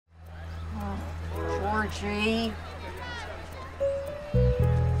Georgie.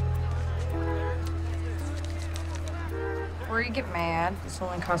 Before you get mad, this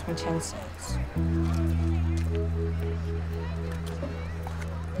only cost me 10 cents.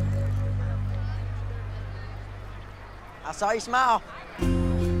 I saw you smile.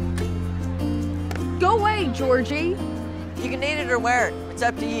 Go away, Georgie. You can eat it or wear it. It's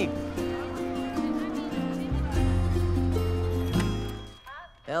up to you.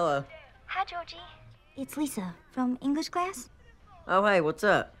 Hello. Hi, Georgie. It's Lisa from English class. Oh, hey, what's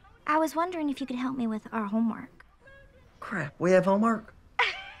up? I was wondering if you could help me with our homework. Crap, we have homework?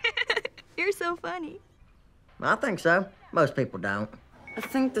 You're so funny. I think so. Most people don't. I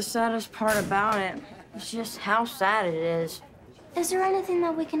think the saddest part about it is just how sad it is. Is there anything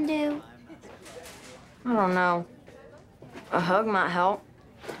that we can do? I don't know. A hug might help.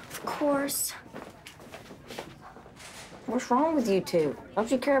 Of course. What's wrong with you two?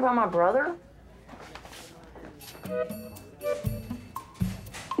 Don't you care about my brother?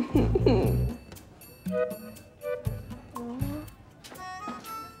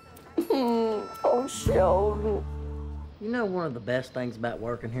 Oh, Sheldon. You know one of the best things about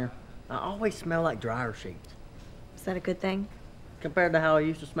working here? I always smell like dryer sheets. Is that a good thing? Compared to how I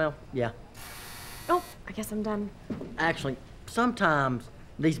used to smell, yeah. Oh, I guess I'm done. Actually, sometimes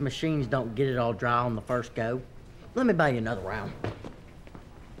these machines don't get it all dry on the first go. Let me buy you another round.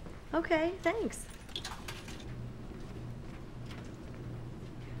 Okay, thanks.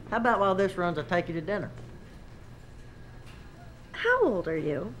 How about while this runs, I take you to dinner? How old are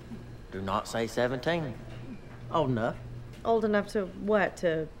you? Do not say 17. Old enough. Old enough to what?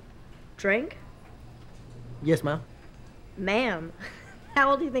 To drink? Yes, ma'am. Ma'am,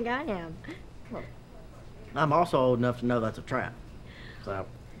 how old do you think I am? I'm also old enough to know that's a trap. So,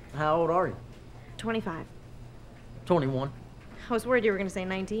 how old are you? 25. 21. I was worried you were going to say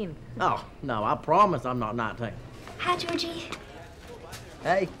 19. Oh, no, I promise I'm not 19. Hi, Georgie.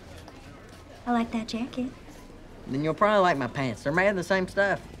 Hey, I like that jacket. then you'll probably like my pants. They're made of the same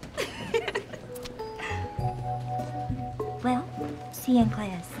stuff. Well, see you in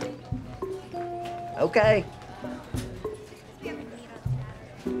class. Okay.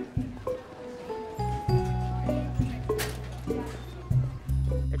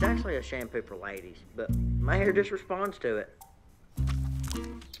 It's actually a shampoo for ladies, but my hair just responds to it.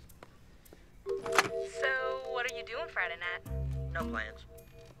 So, what are you doing Friday night? No plans.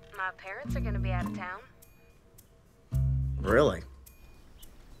 My parents are gonna be out of town. Really?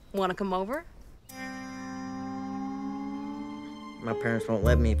 Wanna come over? My parents won't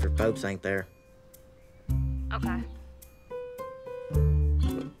let me if your folks ain't there. Okay.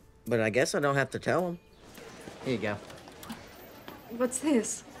 But I guess I don't have to tell them. Here you go. What's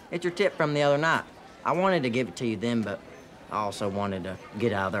this? It's your tip from the other night. I wanted to give it to you then, but I also wanted to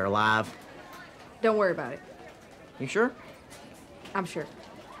get out of there alive. Don't worry about it. You sure? I'm sure.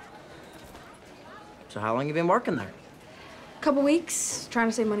 So how long you been working there? Couple weeks, trying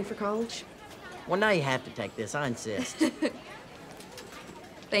to save money for college. Well, now you have to take this, I insist.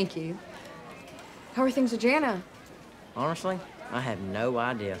 Thank you. How are things with Jana? Honestly, I have no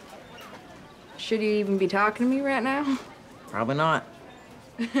idea. Should you even be talking to me right now? Probably not.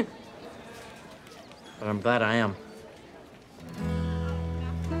 But I'm glad I am.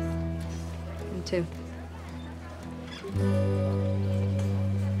 Me too.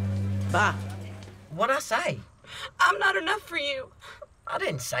 Bye. What'd I say? I'm not enough for you. I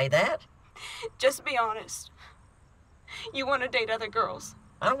didn't say that. Just be honest. You wanna date other girls.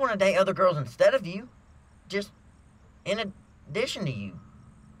 I don't want to date other girls instead of you. Just in addition to you.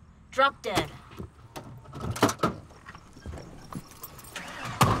 Drop dead.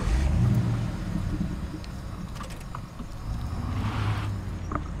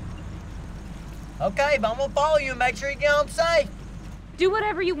 Okay, but I'm gonna follow you and make sure you get home safe. Do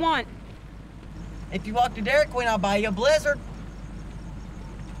whatever you want. If you walk to Dairy Queen, I'll buy you a Blizzard.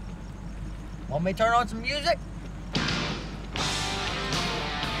 Want me to turn on some music?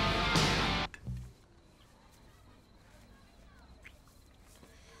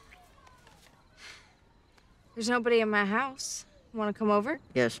 There's nobody in my house. Want to come over?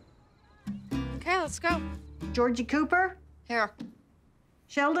 Yes. Okay, let's go. Georgie Cooper? Here.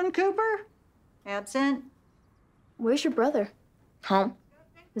 Sheldon Cooper? Absent. Where's your brother? Home.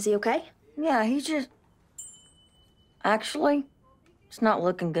 Is he okay? Yeah, he just... Actually, it's not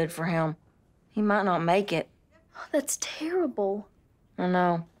looking good for him. He might not make it. Oh, that's terrible. I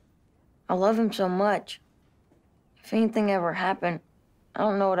know. I love him so much. If anything ever happened, I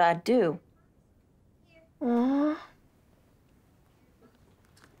don't know what I'd do. Aw.